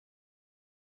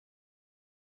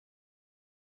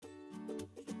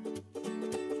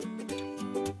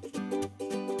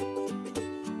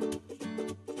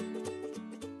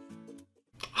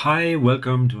Hi,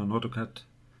 welcome to an Autocad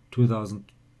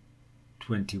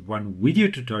 2021 video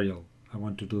tutorial. I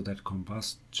want to do that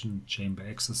combustion chamber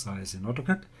exercise in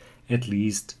Autocad, at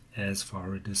least as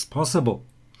far as it is possible.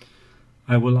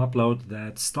 I will upload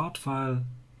that start file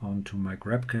onto my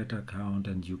GrabCAD account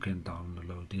and you can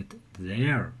download it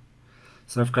there.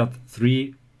 So I've got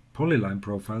 3 polyline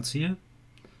profiles here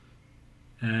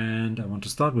and I want to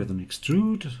start with an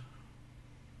extrude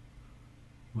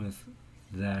with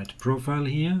that profile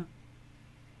here,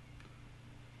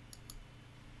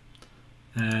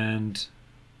 and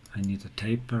I need a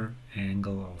taper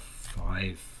angle of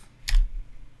 5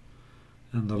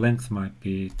 and the length might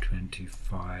be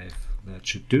 25. That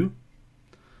should do.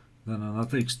 Then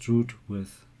another extrude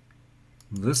with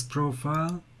this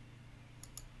profile,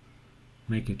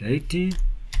 make it 80,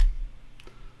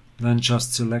 then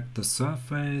just select the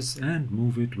surface and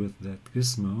move it with that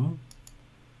gizmo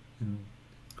and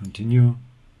continue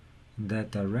in that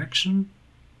direction,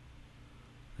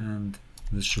 and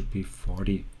this should be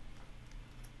 40.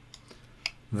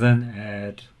 Then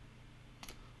add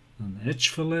an edge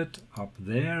fillet up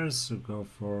there, so go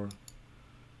for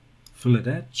fillet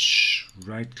edge,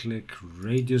 right click,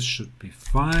 radius should be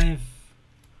 5,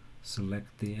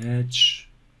 select the edge,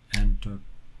 enter,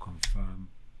 confirm,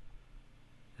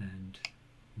 and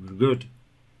we're good.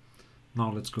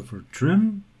 Now let's go for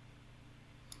trim.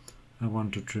 I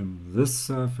want to trim this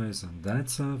surface and that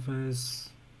surface.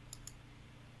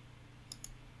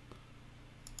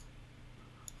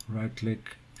 Right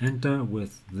click, enter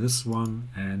with this one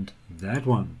and that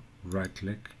one. Right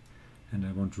click, and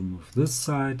I want to remove this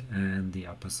side and the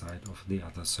upper side of the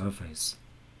other surface.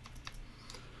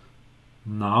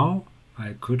 Now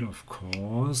I could of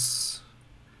course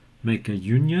make a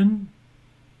union,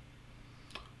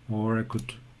 or I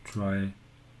could try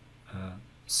a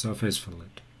surface fillet.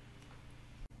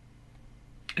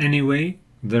 Anyway,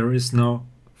 there is no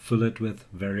fillet with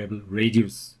variable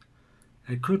radius.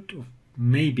 I could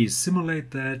maybe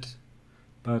simulate that,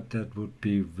 but that would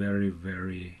be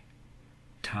very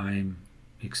time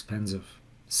expensive.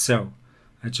 So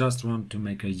I just want to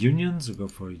make a union, so go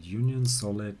for union,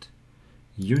 solid,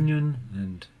 union,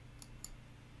 and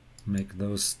make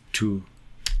those two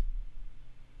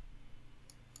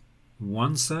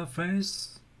one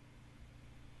surface.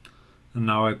 And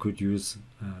now I could use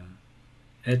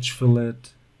edge fillet,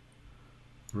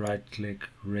 right click,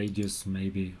 radius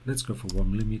maybe, let's go for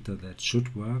 1 millimeter, that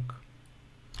should work.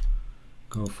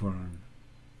 Go for a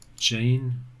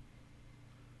chain,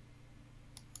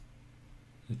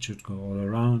 it should go all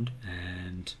around,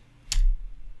 and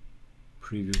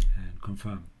preview and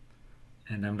confirm.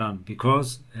 And I'm done,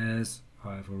 because as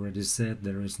I've already said,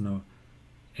 there is no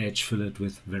edge fillet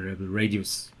with variable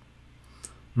radius.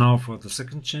 Now for the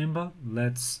second chamber,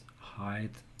 let's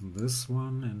hide this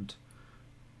one and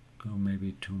go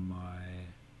maybe to my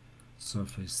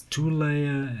surface 2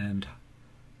 layer and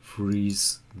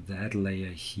freeze that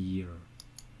layer here.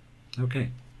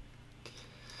 Okay.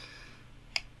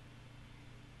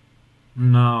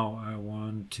 Now I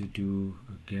want to do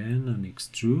again an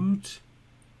extrude,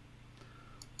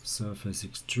 surface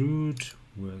extrude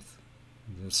with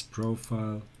this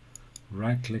profile,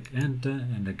 right click, enter,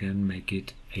 and again make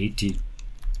it 80.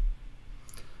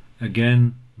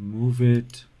 Again move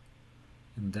it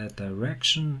in that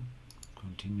direction,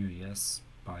 continue, yes,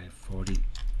 by 40.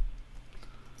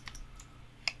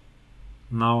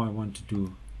 Now I want to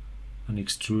do an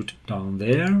extrude down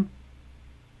there,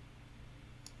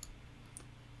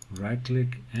 right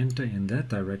click, enter in that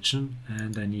direction,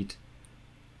 and I need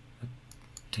a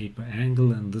taper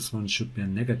angle, and this one should be a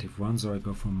negative one, so I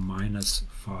go for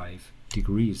 -5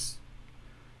 degrees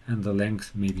and the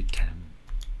length maybe 10.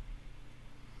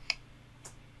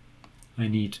 I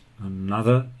need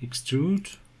another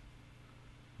extrude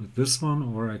with this one,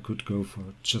 or I could go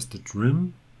for just a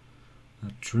trim.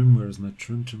 A trim, where is my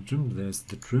trim? There's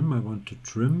the trim. I want to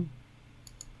trim.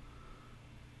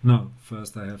 No,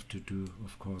 first I have to do,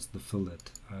 of course, the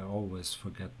fillet. I always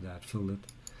forget that fillet.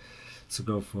 So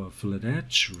go for fillet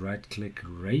edge, right click,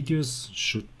 radius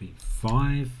should be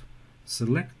 5.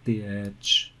 Select the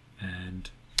edge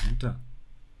and enter,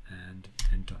 and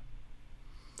enter.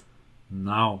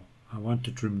 Now I want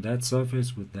to trim that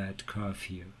surface with that curve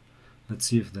here. Let's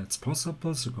see if that's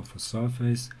possible. So go for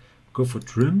surface, go for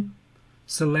trim,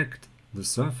 select the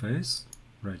surface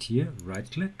right here,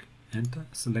 right click, enter,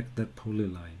 select that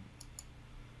polyline,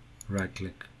 right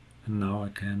click, and now I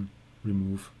can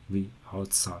remove the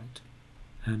outside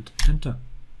and enter.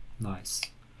 Nice.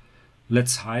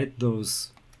 Let's hide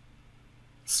those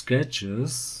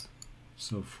sketches,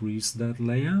 so freeze that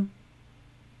layer.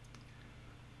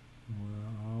 Where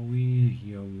are we?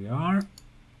 Here we are.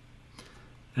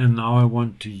 And now I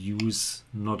want to use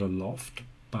not a loft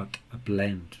but a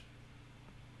blend.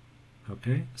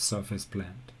 Okay, surface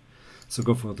blend. So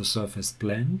go for the surface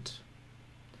blend,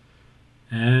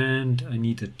 and I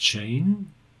need a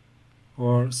chain,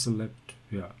 or select,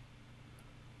 yeah.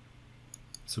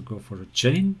 So go for a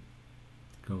chain,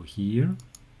 go here,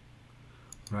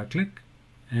 right click,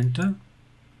 enter,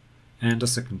 and a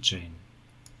second chain.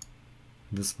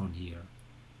 This one here.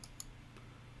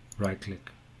 Right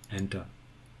click, enter.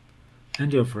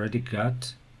 And you've already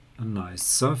got a nice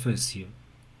surface here.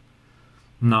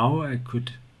 Now I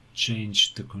could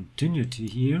change the continuity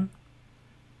here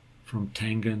from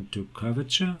tangent to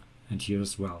curvature, and here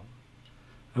as well.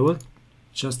 I will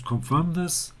just confirm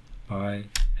this by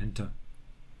enter.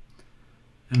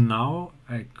 And now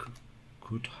I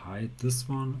could hide this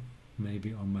one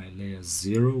maybe on my layer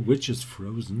 0, which is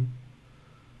frozen.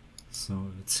 So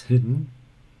it's hidden.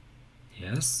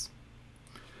 Yes.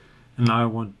 And now I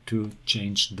want to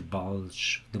change the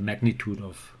bulge, the magnitude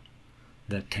of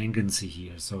the tangency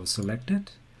here. So select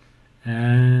it,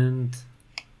 and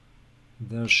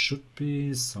there should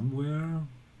be somewhere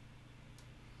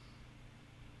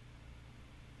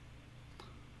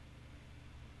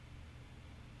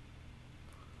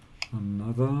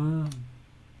another.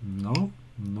 No,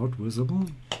 not visible.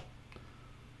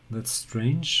 That's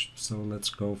strange. So let's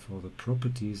go for the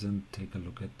properties and take a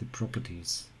look at the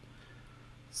properties.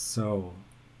 So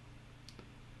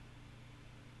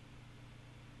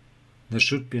there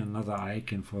should be another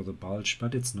icon for the bulge,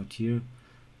 but it's not here.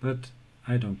 But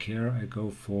I don't care. I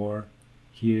go for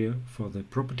here for the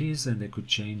properties, and I could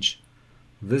change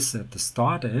this at the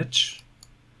start edge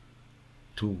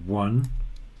to 1.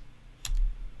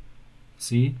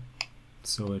 See?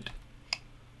 So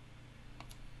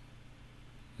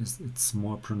it's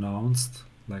more pronounced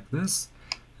like this.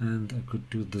 And I could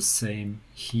do the same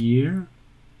here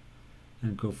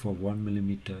and go for 1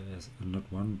 millimeter, as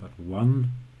not 1 but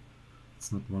 1.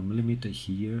 It's not 1 millimeter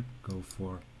here. Go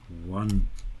for 1.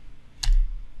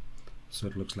 So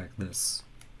it looks like this.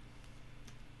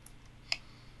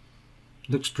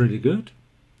 Looks pretty good.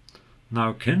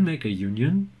 Now I can make a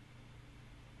union.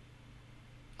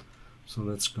 So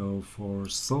let's go for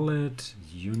solid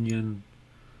union.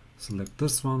 Select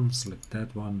this one, select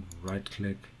that one, right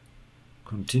click,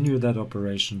 continue that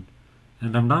operation,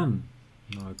 and I'm done.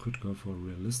 Now I could go for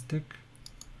realistic.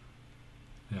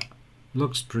 Yeah,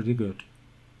 looks pretty good.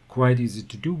 Quite easy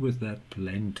to do with that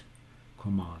blend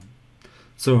command.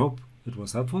 So hope it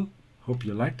was helpful. Hope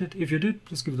you liked it. If you did,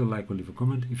 please give it a like or leave a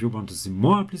comment. If you want to see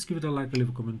more, please give it a like or leave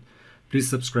a comment. Please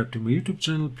subscribe to my YouTube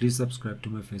channel. Please subscribe to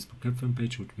my Facebook fan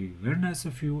page. Would be very nice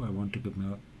of you. I want to get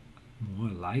more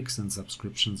likes and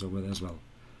subscriptions over there as well.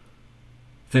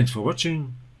 Thanks for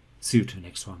watching. See you to the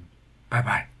next one. Bye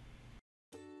bye.